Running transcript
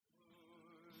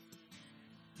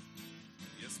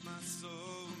my soul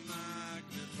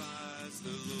magnifies the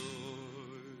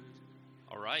Lord.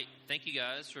 All right. Thank you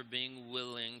guys for being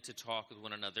willing to talk with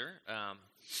one another.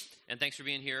 And thanks for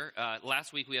being here.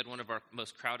 Last week we had one of our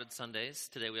most crowded Sundays.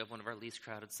 Today we have one of our least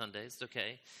crowded Sundays. It's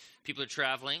okay. People are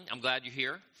traveling. I'm glad you're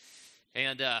here.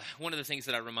 And one of the things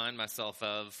that I remind myself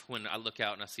of when I look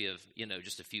out and I see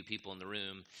just a few people in the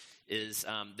room is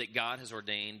that God has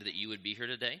ordained that you would be here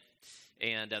today.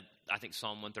 And I think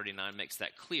Psalm 139 makes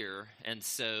that clear. And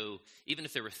so even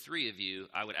if there were 3 of you,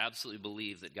 I would absolutely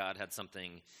believe that God had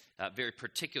something very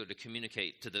particular to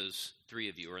communicate to those 3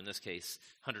 of you, or in this case,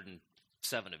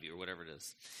 107 of you, or whatever it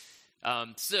is.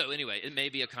 So anyway, it may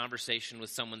be a conversation with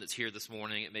someone that's here this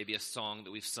morning. It may be a song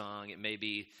that we've sung. It may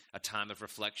be a time of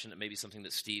reflection. It may be something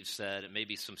that Steve said. It may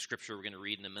be some scripture we're going to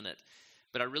read in a minute.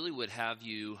 But I really would have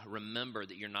you remember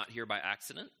that you're not here by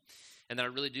accident, and that I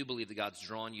really do believe that God's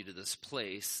drawn you to this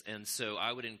place. And so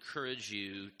I would encourage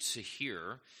you to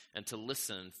hear and to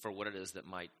listen for what it is that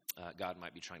God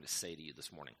might be trying to say to you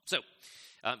this morning. So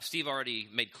Steve already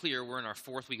made clear we're in our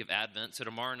 4th week of Advent. So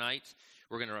tomorrow night,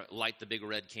 we're going to light the big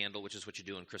red candle, which is what you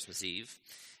do on Christmas Eve.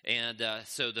 And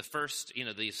so the first,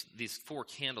 these 4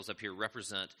 candles up here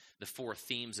represent the 4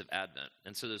 themes of Advent.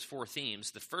 And so those 4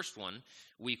 themes, the first one,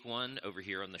 week 1 over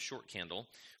here on the short candle,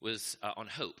 was on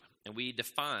hope. And we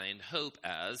defined hope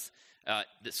as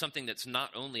something that's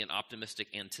not only an optimistic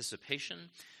anticipation,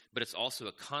 but it's also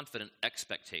a confident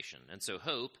expectation. And so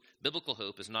hope, biblical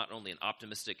hope, is not only an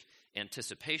optimistic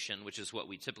anticipation, which is what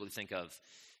we typically think of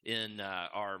in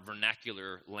our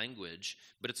vernacular language,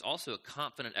 but it's also a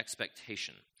confident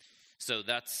expectation. So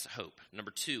that's hope. Number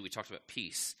 2, we talked about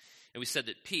peace. And we said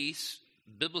that peace,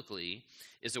 biblically,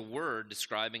 is a word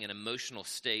describing an emotional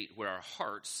state where our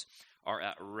hearts are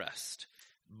at rest.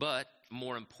 But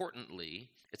more importantly,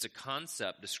 it's a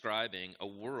concept describing a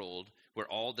world where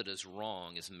all that is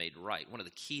wrong is made right. One of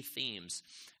the key themes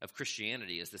of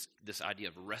Christianity is this idea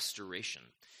of restoration.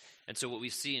 And so what we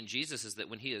see in Jesus is that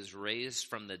when he is raised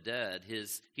from the dead,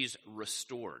 he's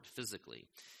restored physically.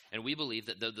 And we believe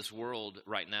that though this world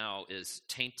right now is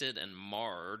tainted and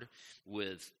marred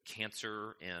with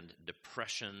cancer and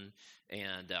depression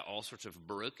and all sorts of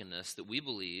brokenness, that we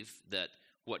believe that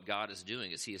what God is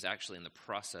doing is he is actually in the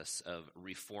process of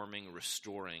reforming,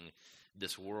 restoring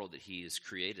this world that he has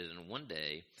created. And one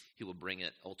day he will bring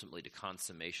it ultimately to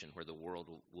consummation where the world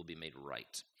will be made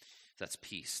right. That's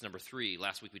peace. Number 3,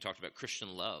 last week we talked about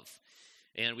Christian love.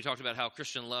 And we talked about how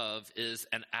Christian love is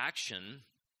an action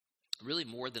really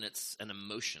more than it's an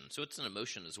emotion. So it's an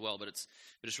emotion as well, but it's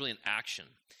really an action.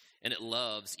 And it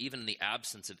loves even in the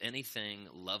absence of anything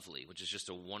lovely, which is just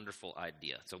a wonderful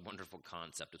idea. It's a wonderful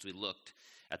concept. As we looked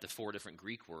at the 4 different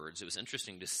Greek words, it was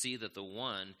interesting to see that the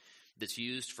one that's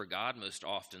used for God most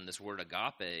often, this word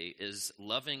agape, is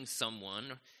loving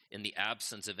someone in the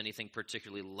absence of anything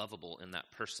particularly lovable in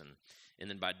that person. And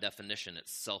then by definition,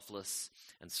 it's selfless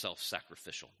and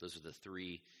self-sacrificial. Those are the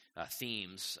 3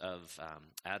 themes of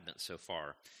Advent so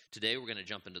far. Today we're going to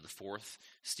jump into the 4th.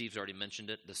 Steve's already mentioned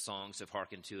it. The songs have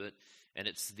hearkened to it. And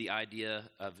it's the idea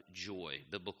of joy,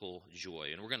 biblical joy.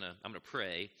 And I'm going to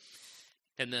pray.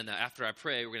 And then after I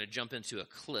pray, we're going to jump into a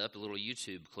clip, a little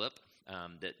YouTube clip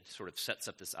that sort of sets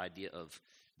up this idea of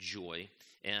joy.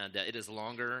 And it is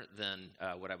longer than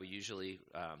what I would usually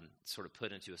sort of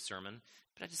put into a sermon.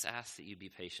 But I just ask that you be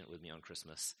patient with me on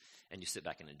Christmas and you sit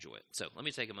back and enjoy it. So let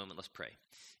me take a moment. Let's pray,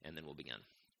 and then we'll begin.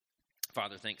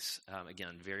 Father, thanks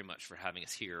again very much for having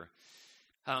us here.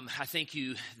 I thank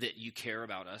you that you care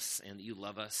about us and that you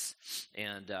love us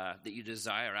and that you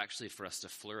desire actually for us to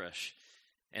flourish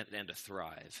and to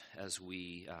thrive as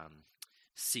we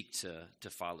seek to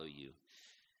follow you.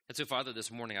 And so, Father,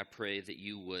 this morning I pray that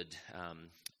you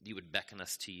would beckon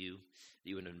us to you, that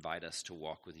you would invite us to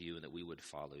walk with you, and that we would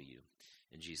follow you.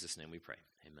 In Jesus' name we pray.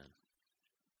 Amen.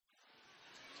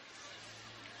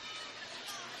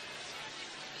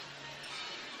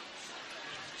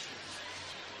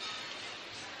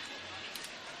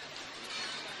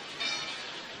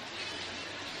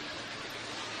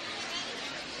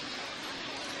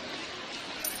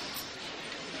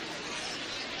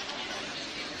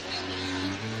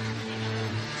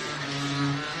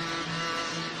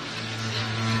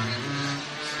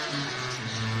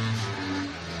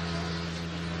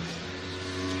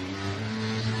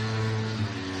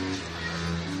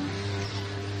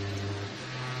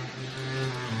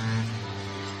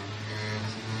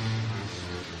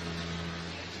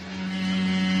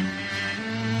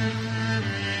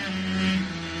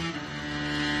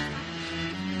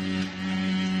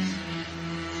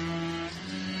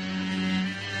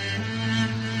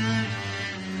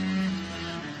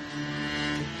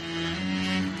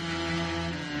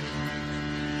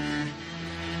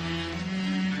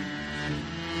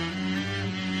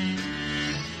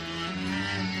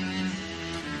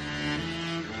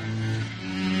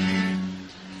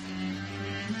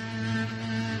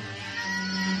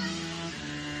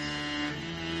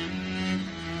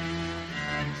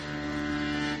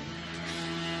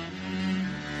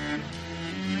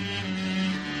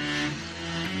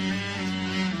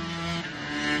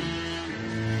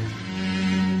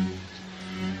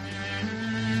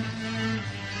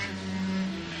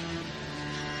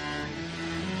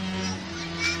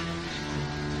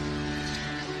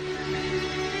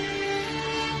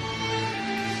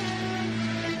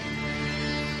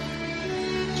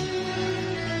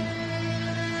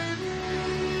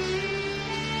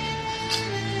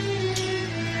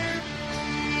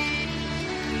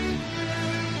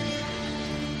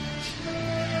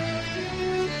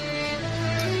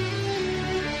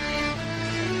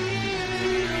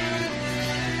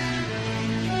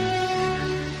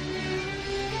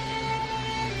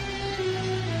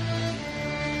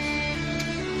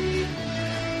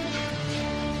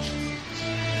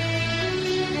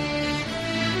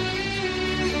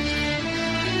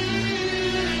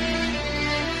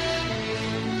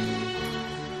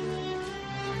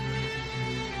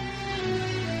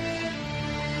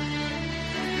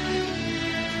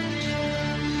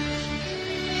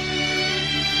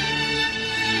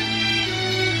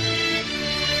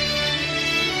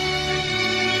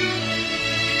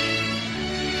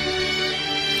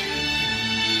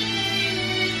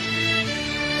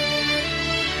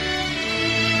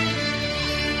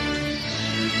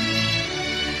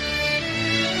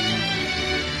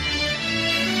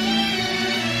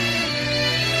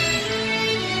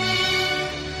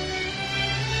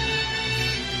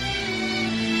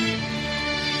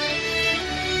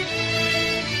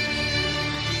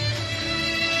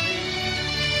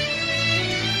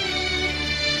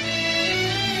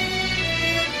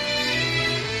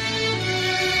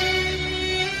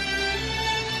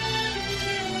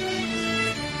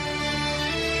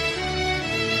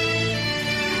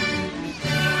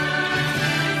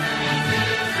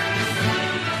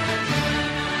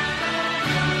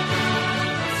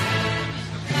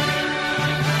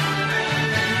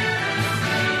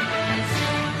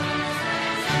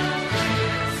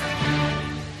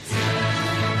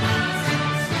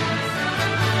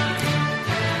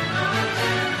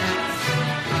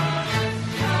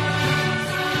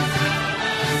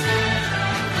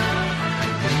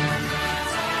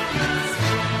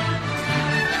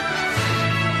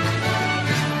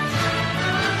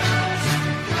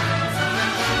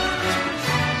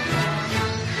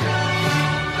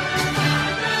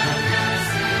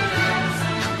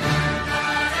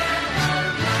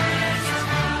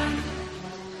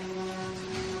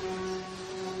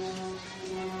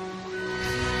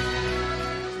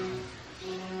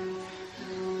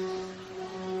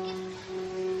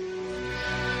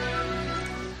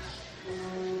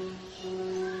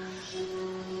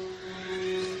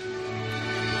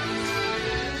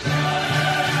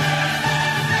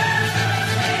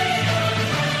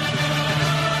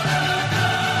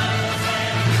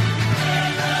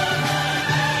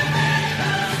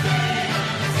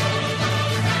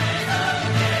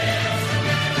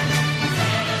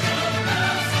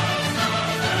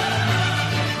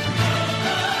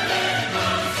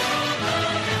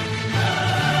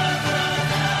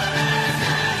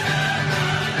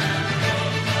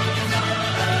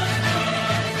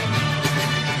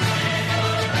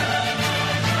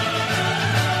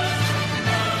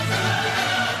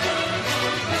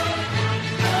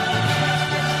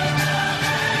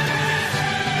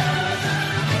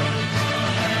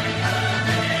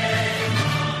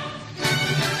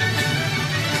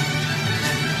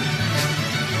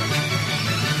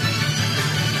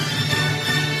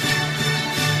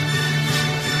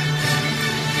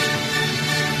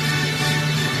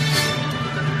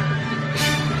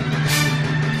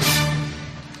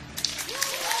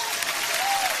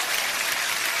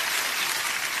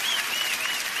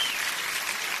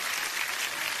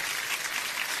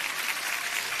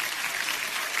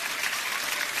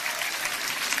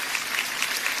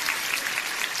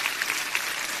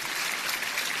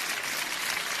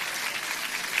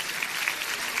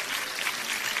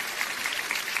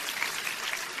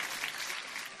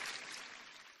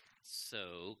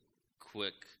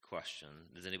 quick question.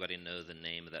 Does anybody know the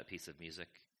name of that piece of music?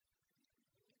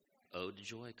 Ode to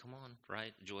Joy, come on,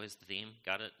 right? Joy is the theme,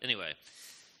 got it? Anyway,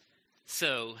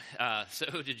 so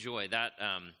Ode to Joy, that,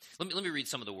 let me read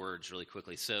some of the words really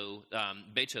quickly. So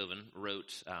Beethoven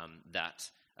wrote that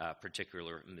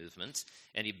particular movement,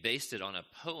 and he based it on a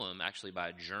poem actually by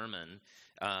a German.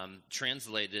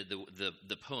 Translated,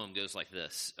 the poem goes like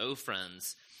this: "O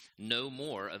friends, no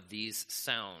more of these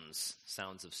sounds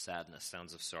of sadness,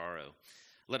 sounds of sorrow.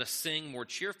 Let us sing more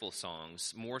cheerful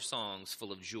songs, more songs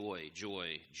full of joy,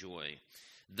 joy, joy.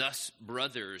 Thus,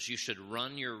 brothers, you should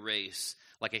run your race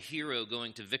like a hero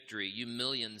going to victory. You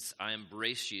millions, I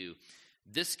embrace you.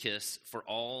 This kiss for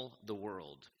all the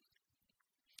world.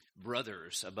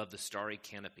 Brothers above the starry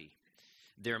canopy,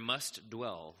 there must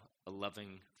dwell a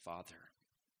loving Father.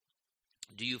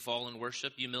 Do you fall in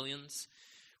worship, you millions?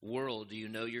 World, do you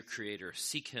know your Creator?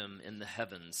 Seek him in the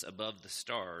heavens. Above the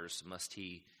stars must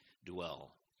he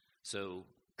dwell." So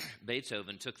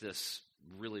Beethoven took this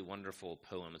really wonderful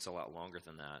poem, it's a lot longer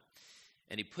than that,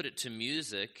 and he put it to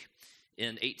music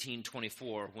in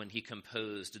 1824 when he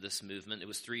composed this movement. It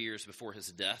was 3 years before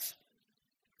his death.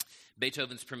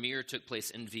 Beethoven's premiere took place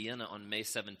in Vienna on May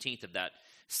 17th of that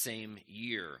same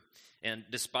year. And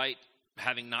despite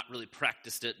having not really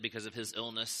practiced it because of his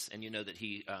illness, and you know that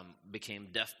he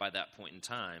became deaf by that point in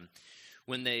time,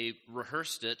 when they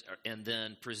rehearsed it and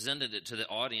then presented it to the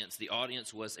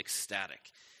audience was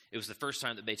ecstatic. It was the first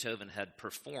time that Beethoven had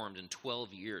performed in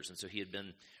 12 years, and so he had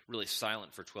been really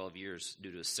silent for 12 years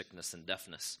due to his sickness and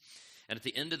deafness. And at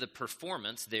the end of the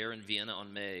performance there in Vienna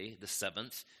on May the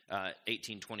 7th,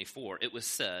 1824, it was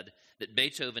said that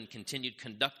Beethoven continued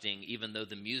conducting even though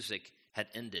the music had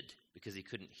ended because he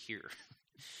couldn't hear.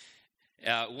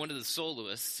 One of the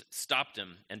soloists stopped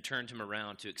him and turned him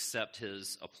around to accept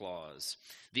his applause.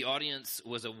 The audience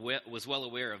was well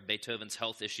aware of Beethoven's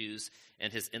health issues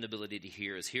and his inability to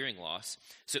hear, his hearing loss.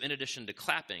 So in addition to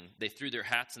clapping, they threw their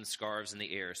hats and scarves in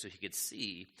the air so he could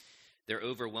see their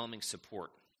overwhelming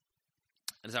support.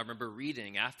 And as I remember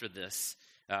reading after this,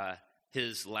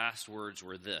 his last words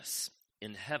were this: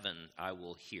 "In heaven I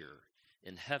will hear.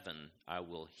 In heaven I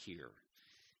will hear."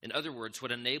 In other words,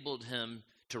 what enabled him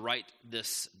to write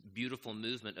this beautiful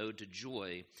movement, Ode to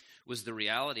Joy, was the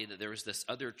reality that there was this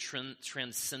other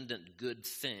transcendent good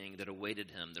thing that awaited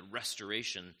him, the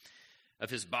restoration of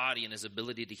his body and his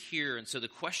ability to hear. And so the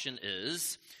question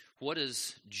is, what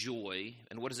is joy,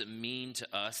 and what does it mean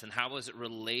to us, and how is it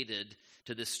related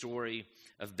to this story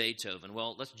of Beethoven?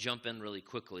 Well, let's jump in really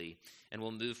quickly, and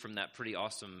we'll move from that pretty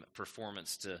awesome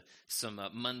performance to some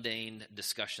mundane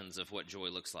discussions of what joy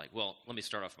looks like. Well, let me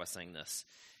start off by saying this.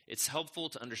 It's helpful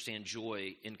to understand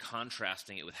joy in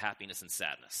contrasting it with happiness and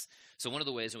sadness. So one of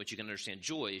the ways in which you can understand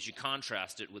joy is you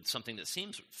contrast it with something that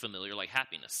seems familiar, like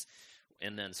happiness,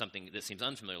 and then something that seems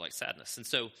unfamiliar, like sadness. And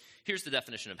so here's the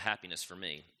definition of happiness for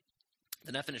me.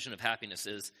 The definition of happiness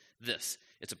is this: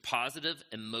 it's a positive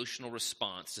emotional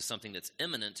response to something that's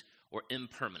imminent or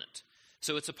impermanent.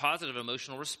 So it's a positive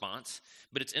emotional response,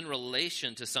 but it's in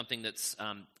relation to something that's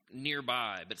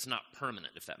nearby, but it's not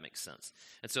permanent, if that makes sense.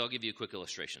 And so I'll give you a quick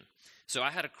illustration. So I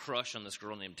had a crush on this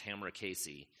girl named Tamara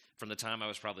Casey from the time I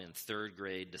was probably in 3rd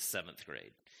grade to 7th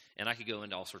grade. And I could go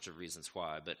into all sorts of reasons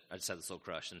why, but I just had this little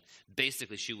crush, and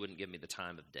basically she wouldn't give me the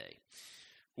time of day.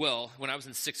 Well, when I was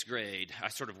in 6th grade, I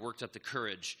sort of worked up the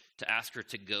courage to ask her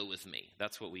to go with me.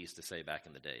 That's what we used to say back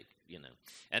in the day, you know.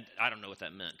 And I don't know what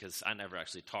that meant because I never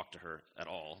actually talked to her at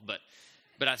all. But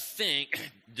I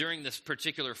think during this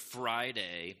particular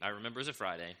Friday, I remember it was a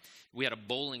Friday, we had a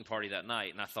bowling party that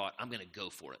night, and I thought, I'm going to go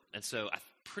for it. And so I'm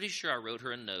pretty sure I wrote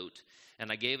her a note,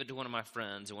 and I gave it to one of my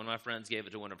friends, and one of my friends gave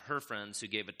it to one of her friends who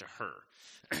gave it to her,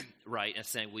 right, and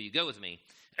saying, will you go with me?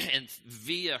 And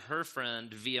via her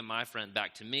friend, via my friend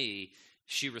back to me,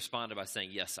 she responded by saying,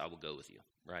 yes, I will go with you,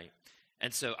 right?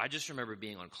 And so I just remember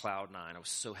being on cloud 9. I was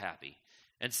so happy.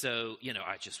 And so, you know,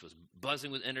 I just was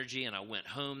buzzing with energy, and I went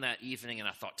home that evening, and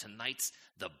I thought, tonight's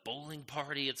the bowling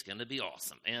party. It's going to be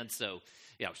awesome. And so,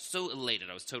 yeah, I was so elated.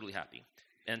 I was totally happy.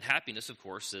 And happiness, of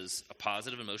course, is a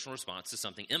positive emotional response to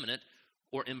something imminent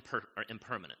or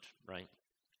impermanent, right?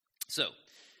 So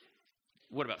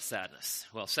what about sadness?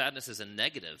 Well, sadness is a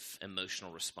negative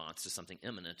emotional response to something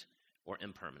imminent or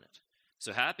impermanent.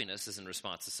 So happiness is in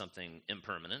response to something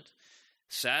impermanent.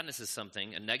 Sadness is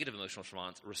a negative emotional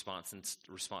response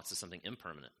to something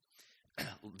impermanent.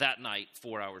 That night,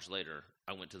 4 hours later,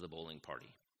 I went to the bowling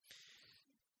party.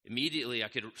 Immediately, I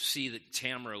could see that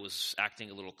Tamara was acting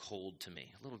a little cold to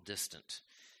me, a little distant.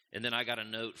 And then I got a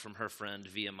note from her friend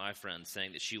via my friend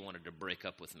saying that she wanted to break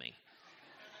up with me.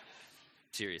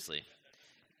 Seriously.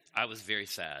 I was very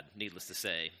sad, needless to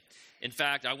say. In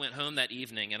fact, I went home that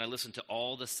evening and I listened to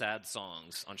all the sad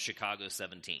songs on Chicago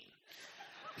 17.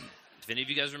 If any of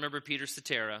you guys remember Peter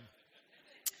Cetera,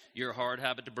 Your Hard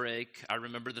Habit to Break, I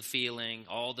Remember the Feeling,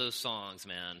 all those songs,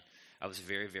 man, I was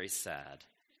very, very sad.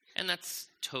 And that's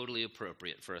totally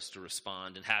appropriate for us to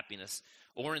respond in happiness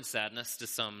or in sadness to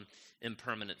some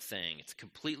impermanent thing. It's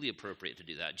completely appropriate to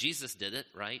do that. Jesus did it,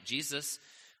 right? Jesus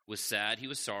was sad. He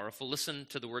was sorrowful. Listen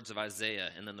to the words of Isaiah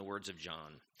and then the words of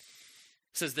John.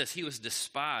 It says this, he was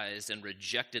despised and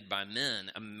rejected by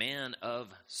men, a man of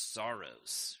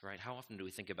sorrows, right? How often do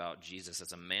we think about Jesus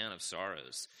as a man of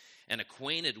sorrows and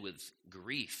acquainted with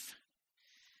grief?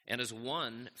 And as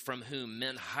one from whom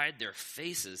men hide their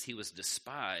faces, he was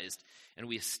despised, and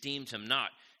we esteemed him not.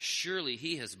 Surely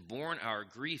he has borne our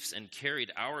griefs and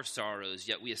carried our sorrows,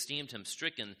 yet we esteemed him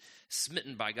stricken,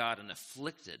 smitten by God, and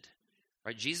afflicted.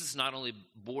 Right? Jesus not only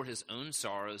bore his own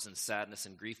sorrows and sadness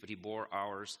and grief, but he bore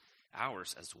ours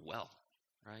as well.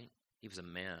 Right? He was a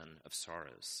man of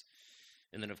sorrows.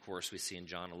 And then, of course, we see in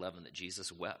John 11 that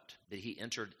Jesus wept, that he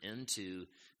entered into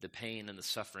the pain and the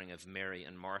suffering of Mary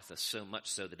and Martha, so much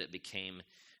so that it became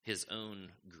his own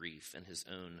grief and his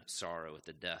own sorrow at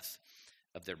the death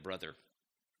of their brother.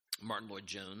 Martin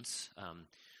Lloyd-Jones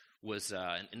was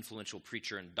an influential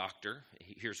preacher and doctor.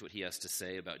 Here's what he has to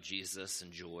say about Jesus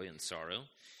and joy and sorrow.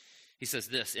 He says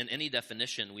this, in any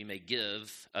definition we may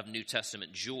give of New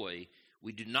Testament joy,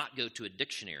 we do not go to a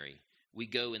dictionary. We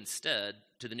go instead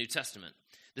to the New Testament.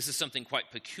 This is something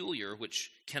quite peculiar which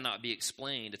cannot be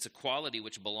explained. It's a quality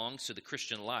which belongs to the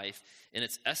Christian life in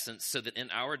its essence, so that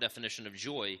in our definition of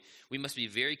joy, we must be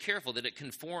very careful that it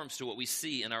conforms to what we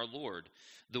see in our Lord.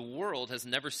 The world has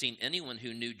never seen anyone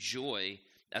who knew joy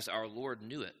as our Lord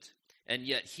knew it, and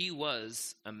yet he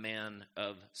was a man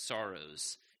of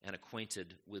sorrows and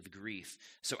acquainted with grief.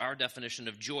 So our definition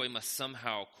of joy must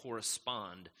somehow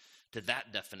correspond to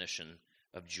that definition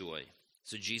of joy.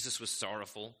 So Jesus was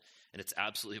sorrowful, and it's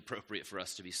absolutely appropriate for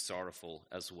us to be sorrowful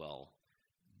as well.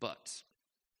 But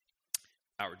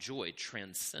our joy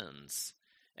transcends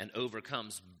and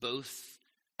overcomes both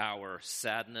our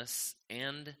sadness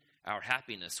and our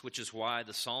happiness, which is why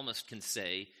the psalmist can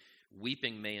say,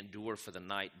 weeping may endure for the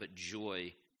night, but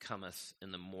joy cometh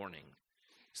in the morning.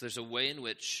 So there's a way in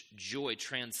which joy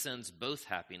transcends both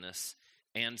happiness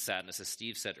and sadness. As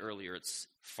Steve said earlier, it's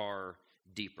far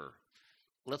deeper.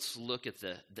 Let's look at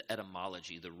the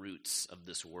etymology, the roots of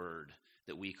this word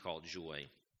that we call joy.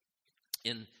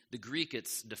 In the Greek,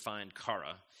 it's defined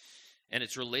chara, and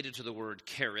it's related to the word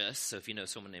charis. So if you know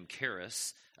someone named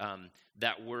Charis,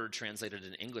 that word translated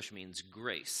in English means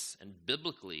grace. And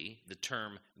biblically, the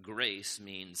term grace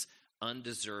means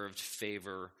undeserved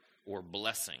favor or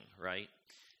blessing, right?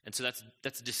 And so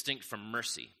that's distinct from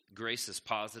mercy. Grace is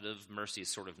positive, mercy is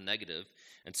sort of negative.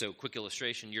 And so, quick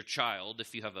illustration, your child,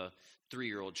 if you have a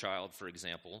 3-year-old child, for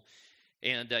example,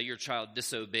 and your child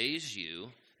disobeys you,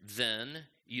 then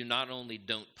you not only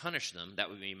don't punish them, that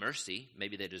would be mercy,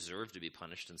 maybe they deserve to be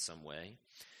punished in some way,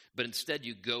 but instead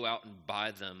you go out and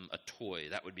buy them a toy,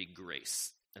 that would be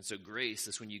grace. And so grace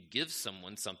is when you give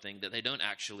someone something that they don't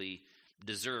actually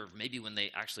deserve, maybe when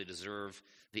they actually deserve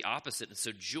the opposite. And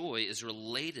so joy is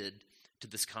related to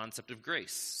this concept of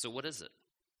grace. So what is it?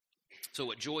 So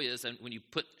what joy is, and when you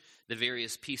put the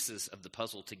various pieces of the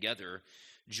puzzle together,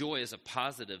 joy is a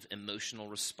positive emotional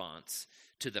response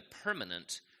to the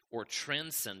permanent or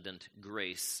transcendent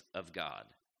grace of God.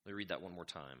 Let me read that one more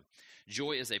time.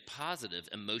 Joy is a positive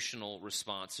emotional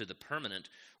response to the permanent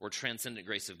or transcendent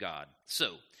grace of God.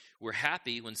 So we're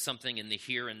happy when something in the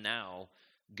here and now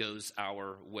goes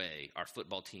our way. Our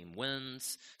football team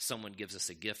wins. Someone gives us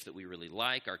a gift that we really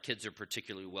like. Our kids are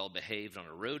particularly well behaved on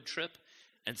a road trip.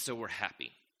 And so we're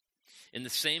happy. In the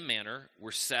same manner,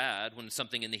 we're sad when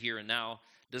something in the here and now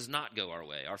does not go our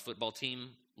way. Our football team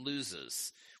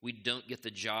loses. We don't get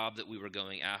the job that we were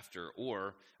going after,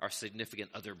 or our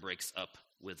significant other breaks up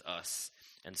with us,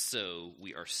 and so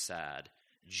we are sad.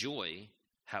 Joy,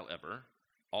 however,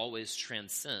 always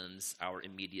transcends our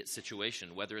immediate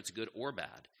situation, whether it's good or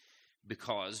bad,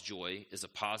 because joy is a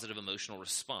positive emotional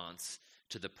response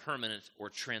to the permanent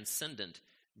or transcendent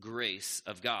grace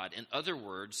of God. In other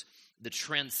words, the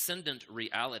transcendent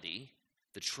reality,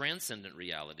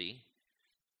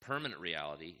 permanent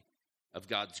reality of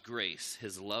God's grace,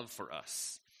 his love for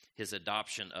us, his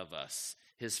adoption of us,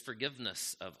 his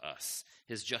forgiveness of us,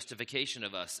 his justification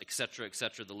of us, etc.,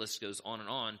 etc. The list goes on and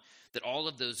on, that all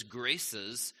of those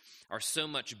graces are so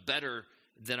much better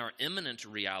than our imminent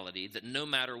reality that no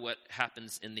matter what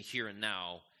happens in the here and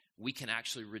now, we can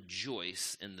actually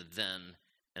rejoice in the then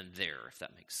and there, if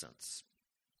that makes sense.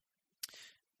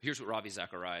 Here's what Ravi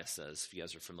Zacharias says. If you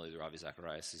guys are familiar with Ravi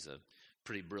Zacharias, he's a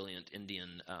pretty brilliant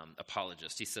Indian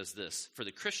apologist. He says this: for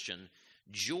the Christian,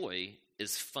 joy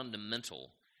is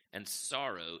fundamental and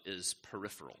sorrow is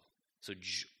peripheral. So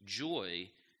joy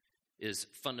is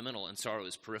fundamental and sorrow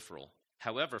is peripheral.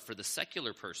 However, for the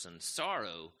secular person,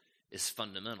 sorrow is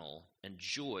fundamental and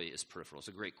joy is peripheral. It's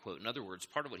a great quote. In other words,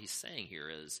 part of what he's saying here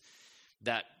is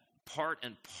that part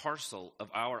and parcel of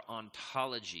our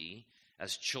ontology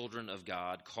as children of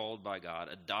God, called by God,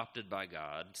 adopted by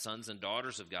God, sons and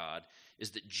daughters of God,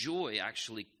 is that joy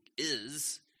actually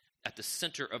is at the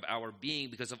center of our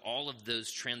being because of all of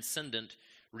those transcendent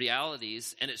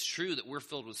realities. And it's true that we're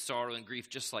filled with sorrow and grief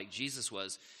just like Jesus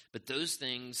was, but those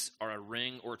things are a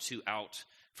ring or two out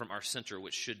from our center,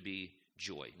 which should be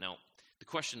joy. Now, the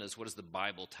question is, what does the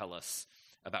Bible tell us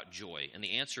about joy? And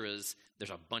the answer is,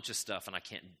 there's a bunch of stuff, and I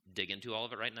can't dig into all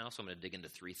of it right now, so I'm going to dig into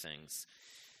three things.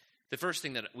 The first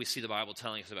thing that we see the Bible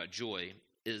telling us about joy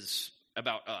is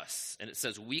about us, and it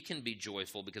says we can be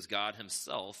joyful because God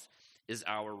himself is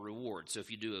our reward. So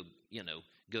if you do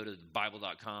go to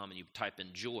Bible.com and you type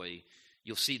in joy,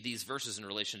 you'll see these verses in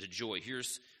relation to joy.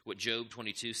 Here's what Job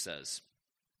 22 says: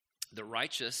 the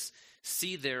righteous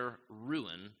see their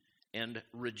ruin and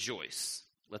rejoice.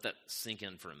 Let that sink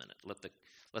in for a minute.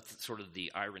 Let sort of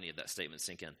the irony of that statement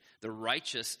sink in. The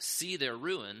righteous see their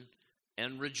ruin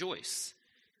and rejoice.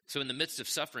 So in the midst of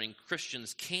suffering,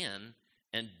 Christians can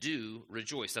and do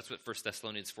rejoice. That's what 1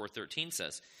 Thessalonians 4:13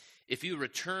 says. If you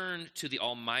return to the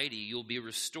Almighty, you'll be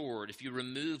restored. If you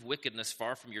remove wickedness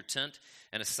far from your tent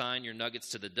and assign your nuggets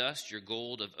to the dust, your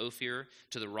gold of Ophir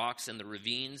to the rocks and the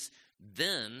ravines,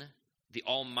 then the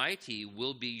Almighty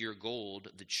will be your gold,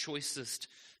 the choicest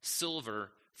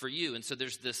silver for you. And so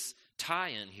there's this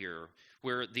tie-in here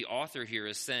where the author here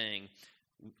is saying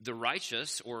the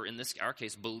righteous, or in our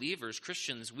case, believers,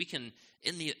 Christians, we can,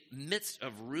 in the midst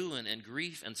of ruin and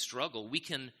grief and struggle, we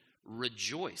can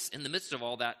rejoice in the midst of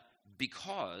all that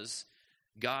because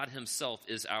God himself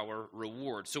is our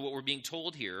reward. So what we're being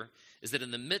told here is that in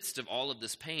the midst of all of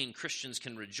this pain, Christians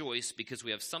can rejoice because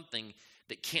we have something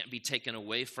that can't be taken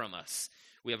away from us.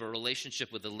 We have a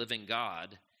relationship with the living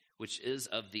God, which is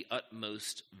of the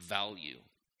utmost value.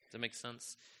 Does that make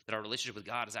sense? That our relationship with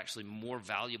God is actually more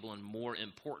valuable and more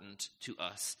important to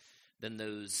us than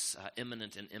those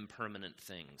imminent and impermanent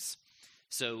things.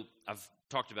 So I've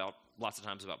talked about lots of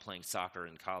times about playing soccer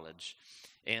in college.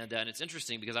 And it's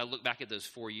interesting because I look back at those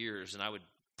 4 years and I would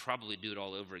probably do it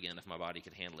all over again if my body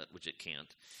could handle it, which it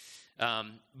can't.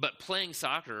 But playing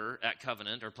soccer at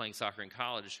Covenant or playing soccer in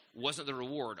college wasn't the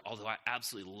reward, although I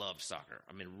absolutely loved soccer.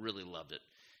 I mean, really loved it.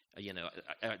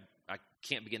 I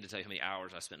can't begin to tell you how many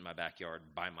hours I spent in my backyard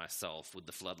by myself with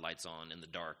the floodlights on in the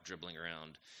dark, dribbling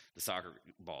around the soccer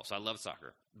ball. So I loved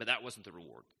soccer, but that wasn't the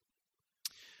reward.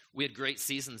 We had great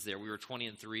seasons there. We were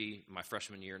 20-3 my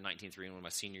freshman year, 19-3 in my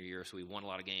senior year, so we won a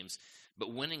lot of games.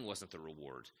 But winning wasn't the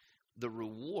reward. The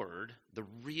reward, the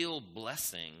real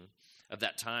blessing of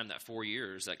that time, that 4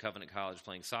 years at Covenant College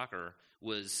playing soccer,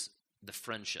 was the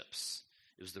friendships.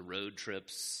 It was the road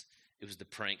trips. It was the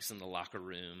pranks in the locker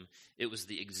room. It was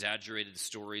the exaggerated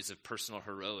stories of personal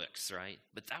heroics, right?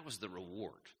 But that was the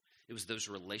reward. It was those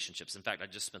relationships. In fact, I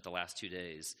just spent the last 2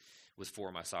 days with 4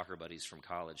 of my soccer buddies from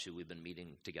college who we've been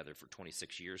meeting together for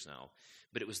 26 years now.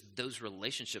 But it was those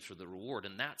relationships were the reward.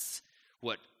 And that's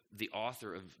what the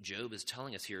author of Job is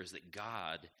telling us here, is that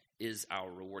God is our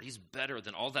reward. He's better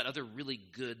than all that other really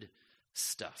good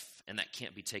stuff, and that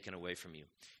can't be taken away from you.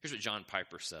 Here's what John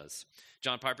Piper says.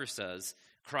 John Piper says,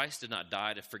 Christ did not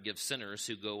die to forgive sinners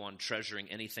who go on treasuring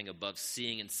anything above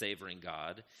seeing and savoring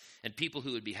God, and people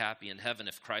who would be happy in heaven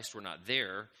if Christ were not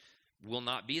there will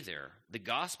not be there. The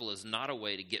gospel is not a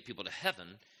way to get people to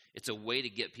heaven. It's a way to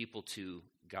get people to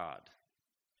God.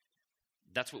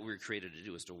 That's what we were created to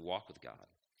do, is to walk with God.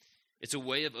 It's a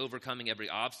way of overcoming every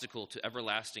obstacle to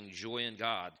everlasting joy in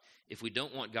God. If we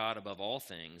don't want God above all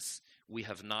things, we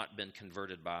have not been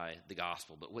converted by the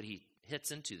gospel. But what he hits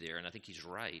into there, and I think he's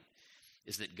right,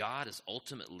 is that God is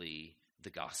ultimately the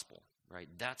gospel, right?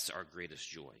 That's our greatest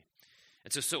joy.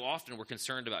 And so often we're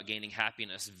concerned about gaining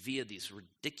happiness via these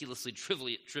ridiculously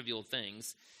trivial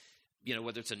things,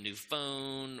 whether it's a new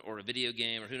phone or a video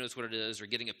game or who knows what it is, or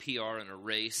getting a PR in a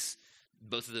race.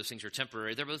 Both of those things are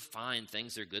temporary. They're both fine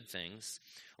things. They're good things.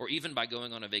 Or even by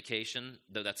going on a vacation,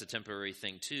 though that's a temporary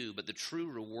thing too. But the true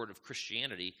reward of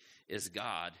Christianity is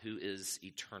God, who is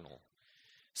eternal.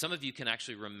 Some of you can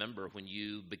actually remember when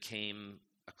you became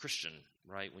a Christian,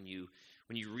 right? When you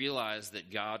when you realized that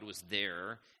God was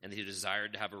there and that he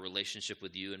desired to have a relationship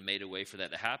with you and made a way for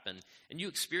that to happen, and you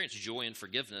experienced joy and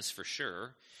forgiveness for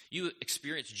sure. You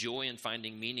experienced joy in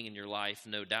finding meaning in your life,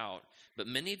 no doubt. But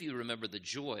many of you remember the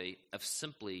joy of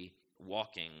simply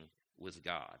walking with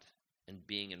God and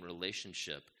being in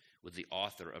relationship with the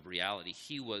author of reality.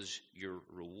 He was your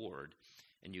reward,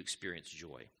 and you experienced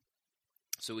joy.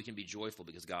 So we can be joyful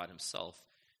because God himself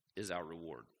is our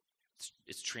reward.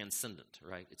 It's transcendent,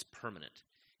 right? It's permanent.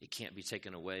 It can't be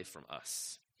taken away from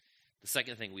us. The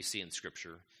second thing we see in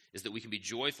Scripture is that we can be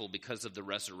joyful because of the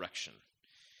resurrection.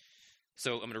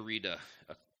 So I'm going to read a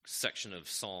section of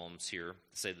Psalms here.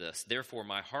 Say this: "Therefore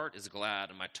my heart is glad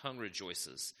and my tongue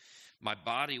rejoices. My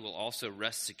body will also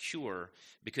rest secure,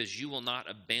 because you will not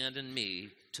abandon me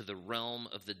to the realm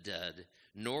of the dead,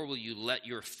 nor will you let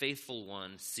your faithful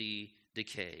one see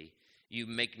decay. You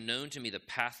make known to me the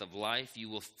path of life. You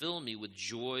will fill me with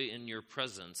joy in your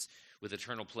presence, with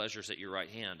eternal pleasures at your right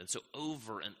hand." And so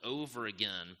over and over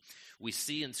again, we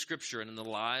see in Scripture and in the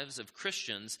lives of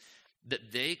Christians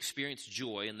that they experience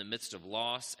joy in the midst of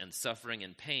loss and suffering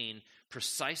and pain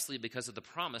precisely because of the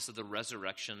promise of the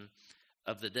resurrection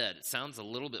of the dead. It sounds a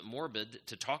little bit morbid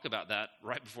to talk about that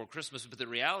right before Christmas, but the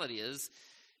reality is,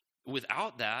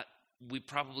 without that, we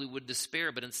probably would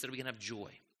despair, but instead we can have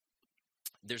joy.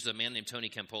 There's a man named Tony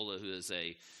Campolo who is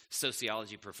a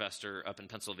sociology professor up in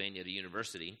Pennsylvania at a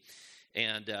university.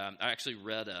 And I actually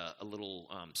read a little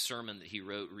sermon that he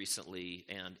wrote recently,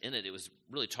 and in it was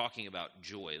really talking about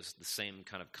joy. It was the same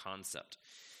kind of concept.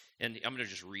 And I'm going to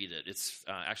just read it. It's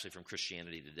actually from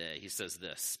Christianity Today. He says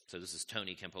this. So this is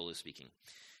Tony Campolo speaking.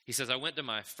 He says, "I went to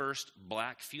my first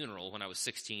black funeral when I was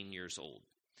 16 years old.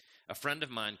 A friend of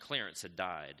mine, Clarence, had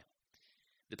died.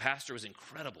 The pastor was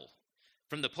incredible.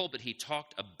 From the pulpit, he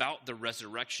talked about the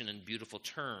resurrection in beautiful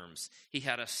terms. He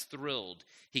had us thrilled.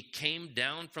 He came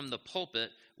down from the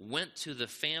pulpit, went to the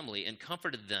family, and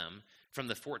comforted them from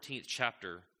the 14th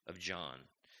chapter of John.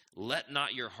 'Let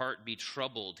not your heart be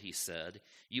troubled,' he said.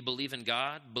 'You believe in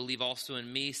God, believe also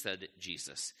in me,' said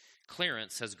Jesus.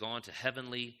 'Clarence has gone to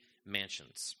heavenly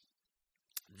mansions.'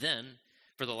 Then,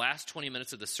 for the last 20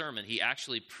 minutes of the sermon, he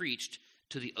actually preached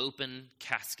to the open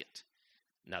casket.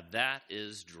 Now that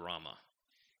is drama.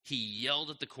 He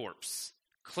yelled at the corpse,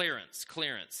 'Clarence,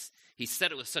 Clarence.' He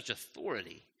said it with such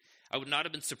authority. I would not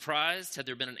have been surprised had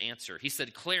there been an answer. He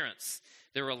said, 'Clarence,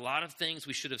 there were a lot of things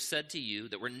we should have said to you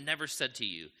that were never said to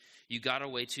you. You got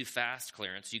away too fast,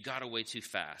 Clarence. You got away too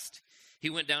fast.' He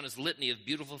went down his litany of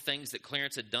beautiful things that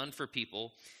Clarence had done for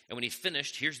people. And when he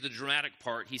finished, here's the dramatic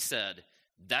part. He said,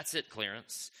 'That's it,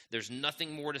 Clarence. There's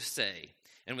nothing more to say.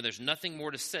 And when there's nothing more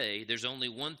to say, there's only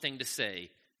one thing to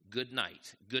say. Good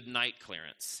night. Good night,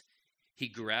 Clarence.' He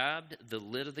grabbed the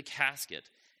lid of the casket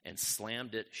and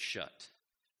slammed it shut.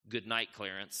 'Good night,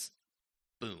 Clarence.'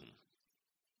 Boom.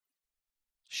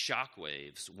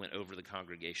 Shockwaves went over the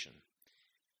congregation.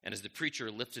 And as the preacher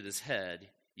lifted his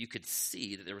head, you could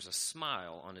see that there was a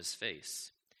smile on his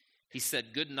face. He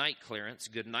said, 'Good night, Clarence.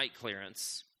 Good night,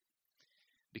 Clarence.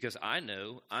 Because I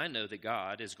know that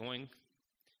God is going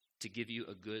to give you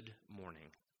a good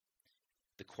morning.'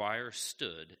 The choir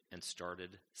stood and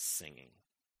started singing.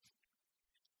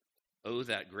 'Oh,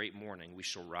 that great morning, we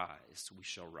shall rise, we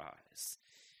shall rise.'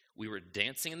 We were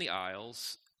dancing in the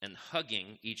aisles and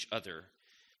hugging each other.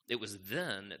 It was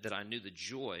then that I knew the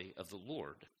joy of the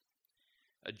Lord,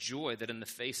 a joy that in the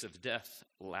face of death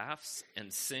laughs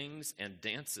and sings and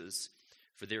dances,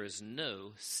 for there is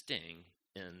no sting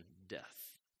in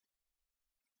death."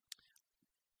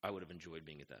 I would have enjoyed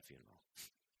being at that funeral.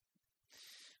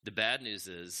 The bad news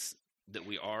is that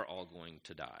we are all going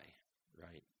to die,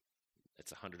 right?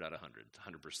 It's 100 out of 100,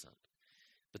 100%.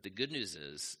 But the good news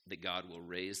is that God will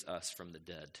raise us from the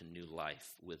dead to new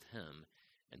life with him,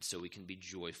 and so we can be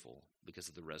joyful because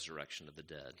of the resurrection of the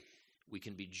dead. We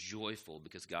can be joyful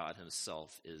because God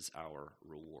himself is our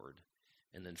reward.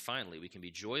 And then finally, we can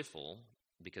be joyful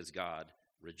because God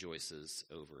rejoices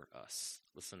over us.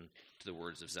 Listen to the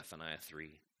words of Zephaniah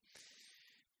 3.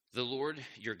 "The Lord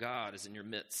your God is in your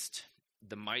midst.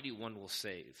 The mighty one will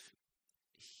save.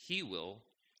 He will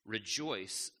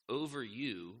rejoice over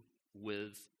you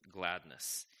with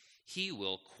gladness. He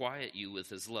will quiet you with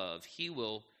his love. He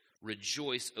will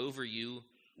rejoice over you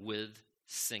with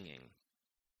singing."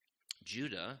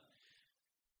 Judah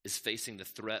is facing the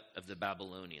threat of the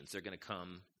Babylonians. They're going to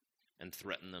come and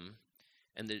threaten them.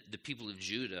 And the people of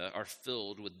Judah are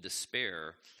filled with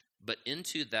despair. But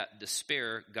into that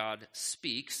despair, God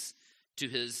speaks to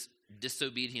his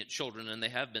disobedient children, and they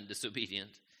have been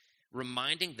disobedient,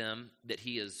 reminding them that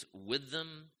he is with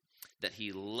them, that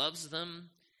he loves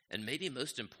them, and maybe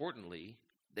most importantly,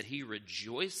 that he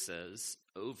rejoices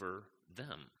over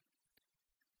them.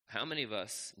 How many of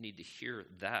us need to hear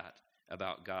that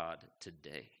about God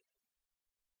today?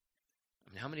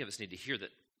 I mean, how many of us need to hear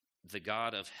that the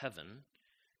God of heaven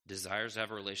desires to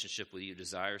have a relationship with you,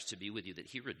 desires to be with you, that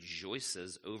he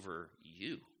rejoices over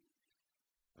you?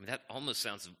 I mean, that almost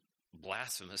sounds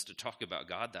blasphemous to talk about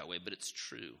God that way, but it's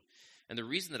true. And the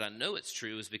reason that I know it's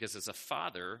true is because as a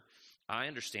father, I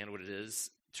understand what it is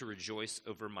to rejoice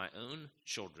over my own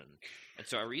children. And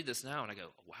so I read this now and I go,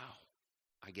 wow,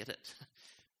 I get it.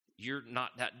 You're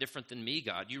not that different than me,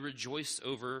 God. You rejoice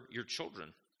over your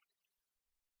children.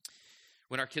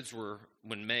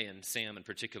 When May and Sam in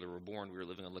particular were born, we were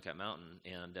living on Lookout Mountain,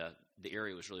 and the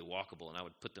area was really walkable, and I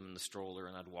would put them in the stroller,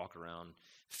 and I'd walk around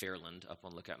Fairland up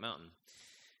on Lookout Mountain.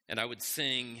 And I would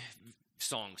sing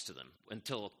songs to them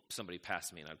until somebody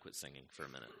passed me, and I'd quit singing for a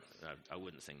minute. I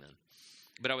wouldn't sing then.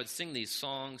 But I would sing these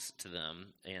songs to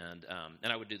them, and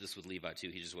I would do this with Levi, too.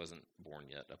 He just wasn't born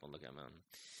yet up on Lookout Mountain.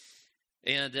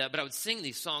 But I would sing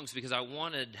these songs because I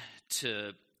wanted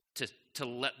to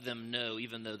let them know,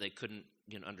 even though they couldn't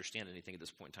understand anything at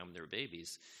this point in time when they were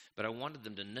babies, but I wanted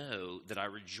them to know that I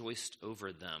rejoiced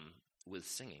over them with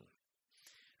singing,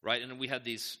 right? And we had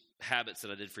these habits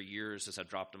that I did for years as I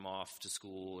dropped them off to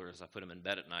school or as I put them in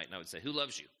bed at night, and I would say, who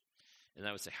loves you? And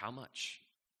I would say, how much?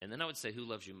 And then I would say, who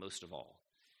loves you most of all?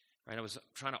 Right? I was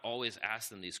trying to always ask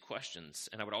them these questions,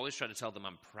 and I would always try to tell them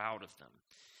I'm proud of them.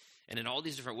 And in all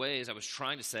these different ways, I was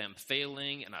trying to say I'm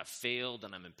failing, and I failed,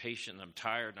 and I'm impatient, and I'm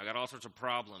tired, and I got all sorts of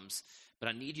problems, but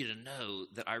I need you to know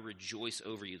that I rejoice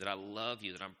over you, that I love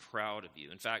you, that I'm proud of you.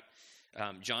 In fact,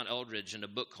 John Eldredge, in a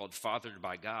book called Fathered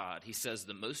by God, he says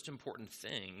the most important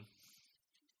thing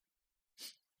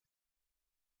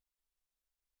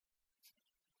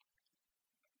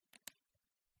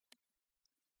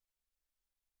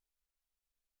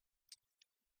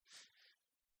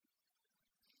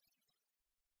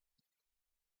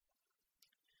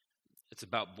it's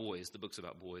about boys. The book's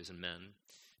about boys and men.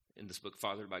 In this book,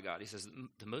 Fathered by God, he says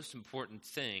the most important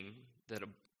thing that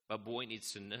a boy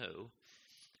needs to know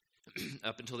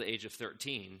up until the age of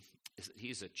 13 is that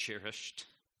he's cherished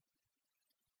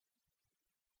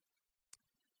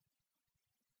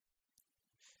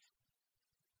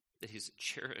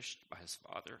by his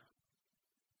father.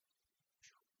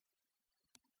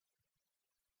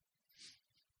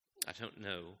 I don't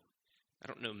know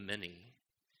many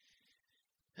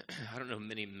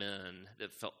men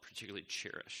that felt particularly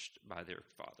cherished by their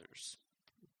fathers.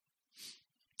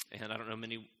 And I don't know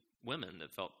many women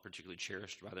that felt particularly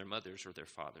cherished by their mothers or their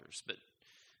fathers. But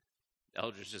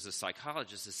Eldredge, as a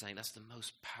psychologist, is saying that's the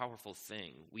most powerful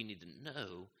thing we need to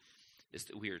know is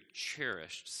that we are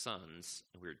cherished sons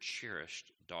and we are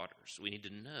cherished daughters. We need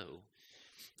to know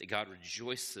that God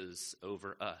rejoices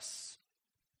over us.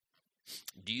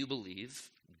 Do you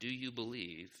believe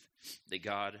that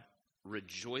God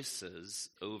rejoices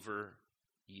over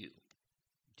you?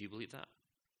 Do you believe that?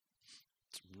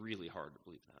 It's really hard to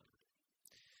believe that.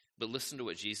 But listen to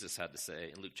what Jesus had to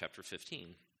say in Luke chapter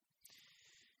 15.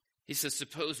 He says,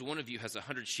 suppose one of you has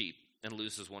 100 sheep and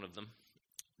loses one of them.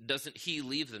 Doesn't he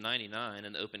leave the 99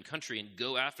 in the open country and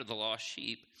go after the lost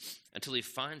sheep until he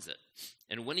finds it?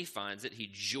 And when he finds it, he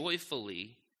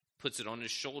joyfully puts it on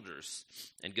his shoulders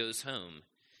and goes home.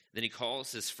 Then he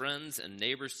calls his friends and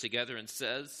neighbors together and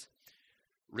says,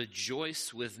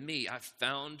 rejoice with me, I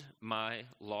found my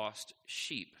lost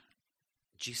sheep.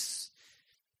 Jesus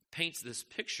paints this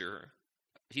picture.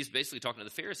 He's basically talking to the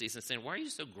Pharisees and saying, why are you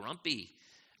so grumpy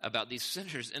about these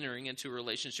sinners entering into a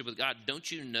relationship with God?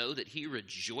 Don't you know that he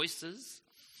rejoices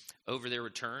over their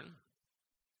return?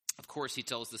 Of course, he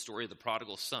tells the story of the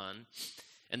prodigal son.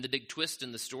 And the big twist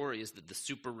in the story is that the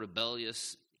super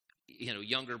rebellious,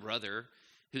 younger brother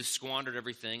who squandered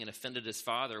everything and offended his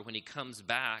father, when he comes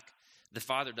back, the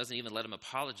father doesn't even let him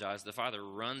apologize. The father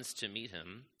runs to meet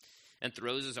him and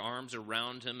throws his arms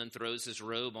around him and throws his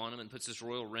robe on him and puts his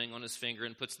royal ring on his finger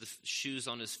and puts the shoes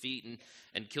on his feet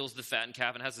and kills the fattened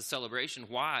calf and has a celebration.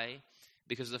 Why?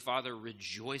 Because the father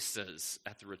rejoices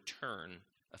at the return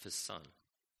of his son.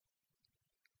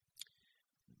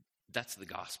 That's the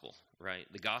gospel, right?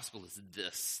 The gospel is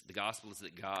this. The gospel is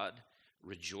that God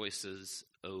rejoices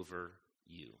over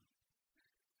you.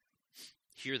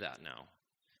 Hear that now.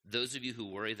 Those of you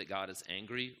who worry that God is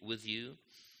angry with you,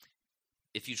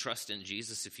 if you trust in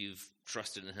Jesus, if you've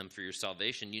trusted in him for your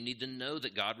salvation, you need to know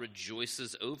that God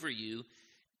rejoices over you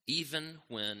even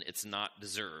when it's not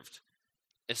deserved,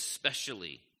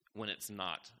 especially when it's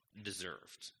not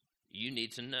deserved. You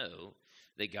need to know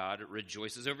that God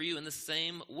rejoices over you in the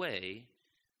same way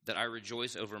that I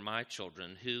rejoice over my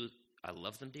children, who I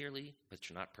love them dearly, but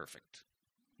you're not perfect.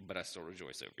 But I still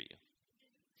rejoice over you.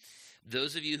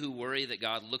 Those of you who worry that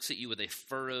God looks at you with a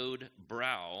furrowed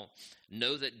brow,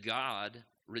 know that God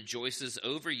rejoices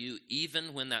over you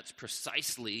even when that's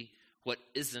precisely what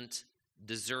isn't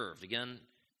deserved. Again,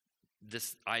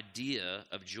 this idea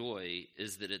of joy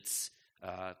is that it's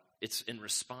in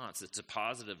response. It's a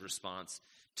positive response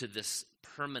to this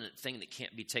permanent thing that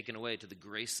can't be taken away, to the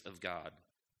grace of God.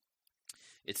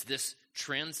 It's this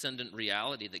transcendent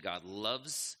reality that God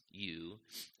loves you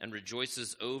and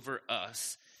rejoices over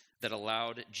us that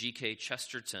allowed G.K.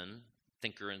 Chesterton,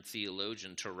 thinker and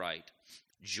theologian, to write,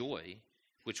 "Joy,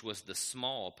 which was the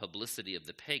small publicity of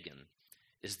the pagan,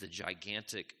 is the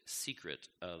gigantic secret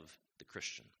of the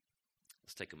Christian."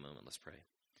 Let's take a moment. Let's pray.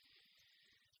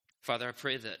 Father, I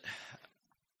pray that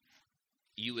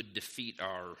you would defeat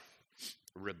our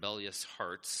rebellious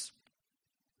hearts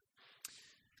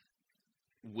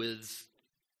with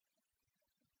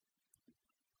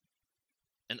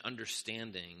an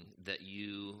understanding that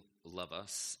you love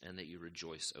us and that you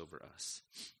rejoice over us.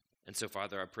 And so,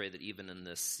 Father, I pray that even in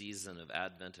this season of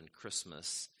Advent and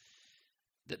Christmas,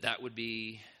 that would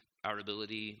be our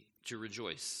ability to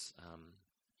rejoice,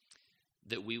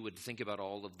 that we would think about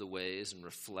all of the ways and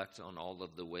reflect on all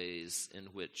of the ways in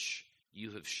which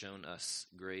you have shown us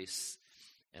grace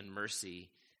and mercy,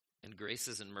 and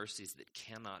graces and mercies that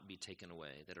cannot be taken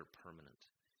away, that are permanent.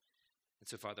 And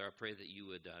so, Father, I pray that you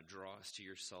would draw us to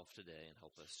yourself today and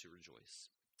help us to rejoice.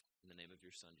 In the name of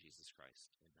your Son, Jesus Christ,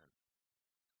 amen.